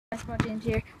Basketball James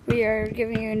here. We are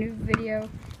giving you a new video,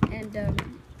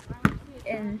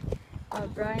 and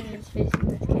Brian is facing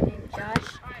this kid named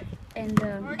Josh, and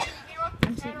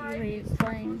I'm secretly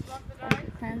playing Clash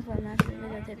of Clans while I'm actually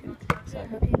videotaping. So I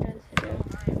hope you enjoy this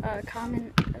video.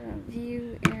 Comment,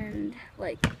 view, and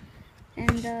like,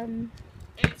 and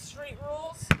It's street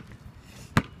rules.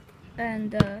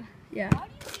 And yeah. Why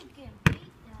do you keep getting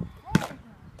beat the heck?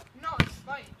 No, it's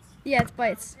bites. Yeah, it's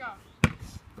bites. Yeah.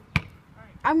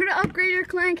 I'm gonna upgrade your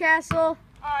clan castle.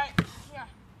 Alright, yeah.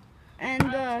 And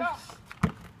Let's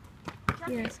go.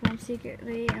 yeah, so I'm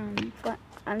secretly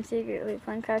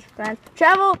playing Clash of Clans.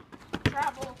 Travel!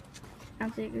 Travel.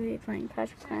 I'm secretly playing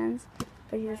Clash of Clans,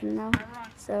 but he doesn't know.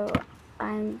 So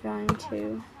I'm going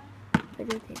to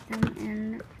videotape them,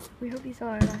 and we hope you saw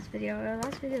our last video. Our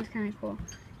last video was kind of cool,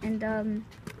 and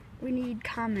we need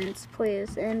comments,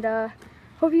 please. And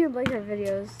hope you like our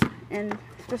videos, and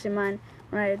especially mine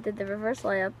when I did the reverse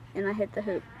layup and I hit the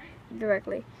hoop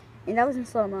directly, and that was in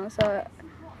slow-mo. So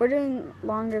we're doing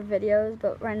longer videos,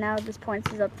 but right now this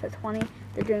points is up to 20.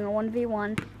 They're doing a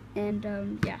 1v1, and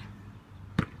yeah.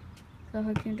 So I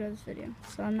hope you enjoy this video.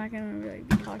 So I'm not gonna really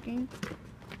be talking.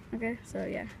 Okay, so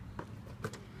yeah.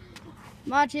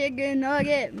 My chicken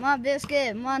nugget, my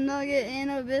biscuit, my nugget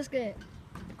and a biscuit.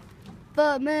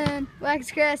 Footman, wax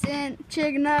crescent,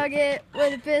 chicken nugget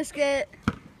with a biscuit.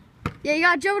 Yeah, you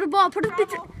gotta jump the ball. Put it.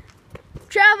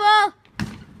 Travel,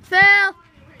 fail,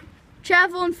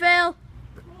 travel and fail,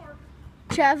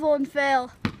 travel and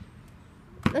fail.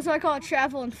 That's what I call it,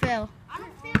 travel and fail. I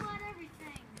don't feel at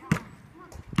everything.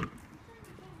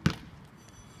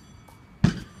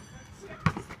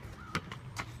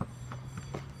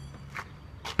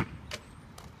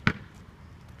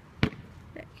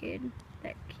 That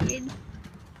kid.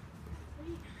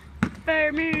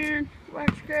 Fireman,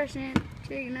 wax crescent,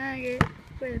 chicken nugget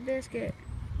with a biscuit.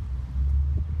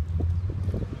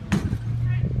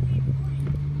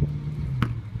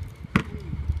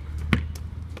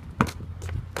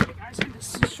 Hey guys, I'm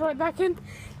just destroyed back in.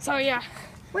 So yeah.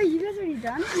 Wait, you guys already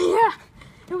done? Yeah.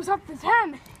 It was up to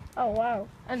 10. Oh wow.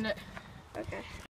 And Okay.